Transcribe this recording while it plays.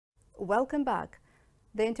Welcome back.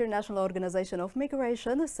 The International Organization of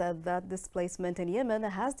Migration said that displacement in Yemen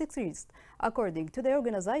has decreased. According to the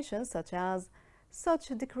organization, such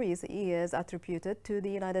decrease is attributed to the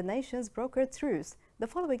United Nations brokered truce. The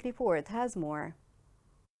following report has more.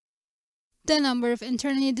 The number of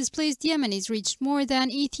internally displaced Yemenis reached more than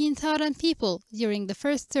 18,000 people during the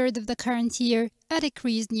first third of the current year, a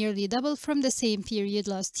decrease nearly double from the same period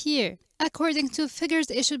last year. According to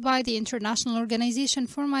figures issued by the International Organization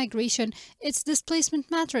for Migration, its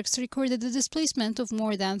displacement matrix recorded the displacement of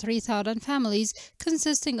more than 3,000 families,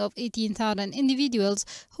 consisting of 18,000 individuals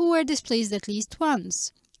who were displaced at least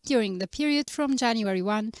once, during the period from January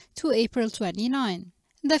 1 to April 29.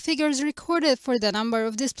 The figures recorded for the number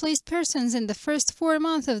of displaced persons in the first 4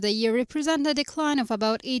 months of the year represent a decline of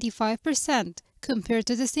about 85% compared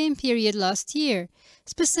to the same period last year,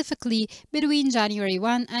 specifically between January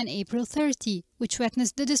 1 and April 30, which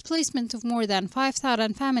witnessed the displacement of more than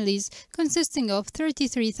 5,000 families consisting of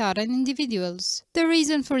 33,000 individuals. The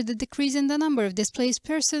reason for the decrease in the number of displaced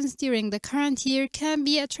persons during the current year can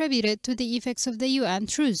be attributed to the effects of the UN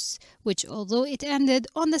truce, which, although it ended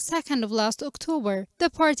on the 2nd of last October, the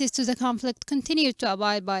parties to the conflict continued to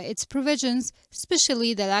abide by its provisions,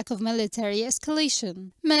 especially the lack of military escalation.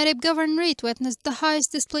 Marib Governorate witnessed the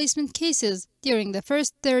highest displacement cases during the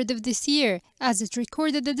first third of this year, as it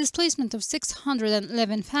recorded the displacement of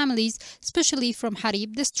 611 families, especially from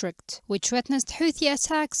Harib district, which witnessed Houthi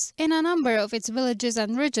attacks in a number of its villages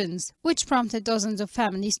and regions, which prompted dozens of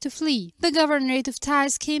families to flee. The Governorate of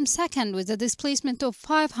Taiz came second with a displacement of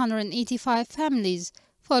 585 families,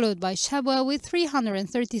 followed by Shabwa with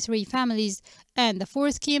 333 families, and the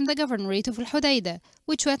fourth came the Governorate of Al-Hudaydah,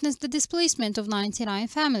 which witnessed the displacement of 99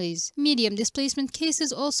 families. Medium displacement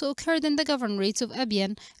cases also occurred in the governorates of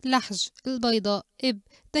Abyan, Lahj, Al-Bayda, Ib,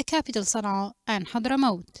 the capital Sana'a, and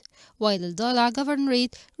Hadramaut, while Al-Dala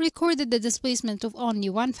Governorate recorded the displacement of only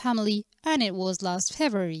one family, and it was last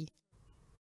February.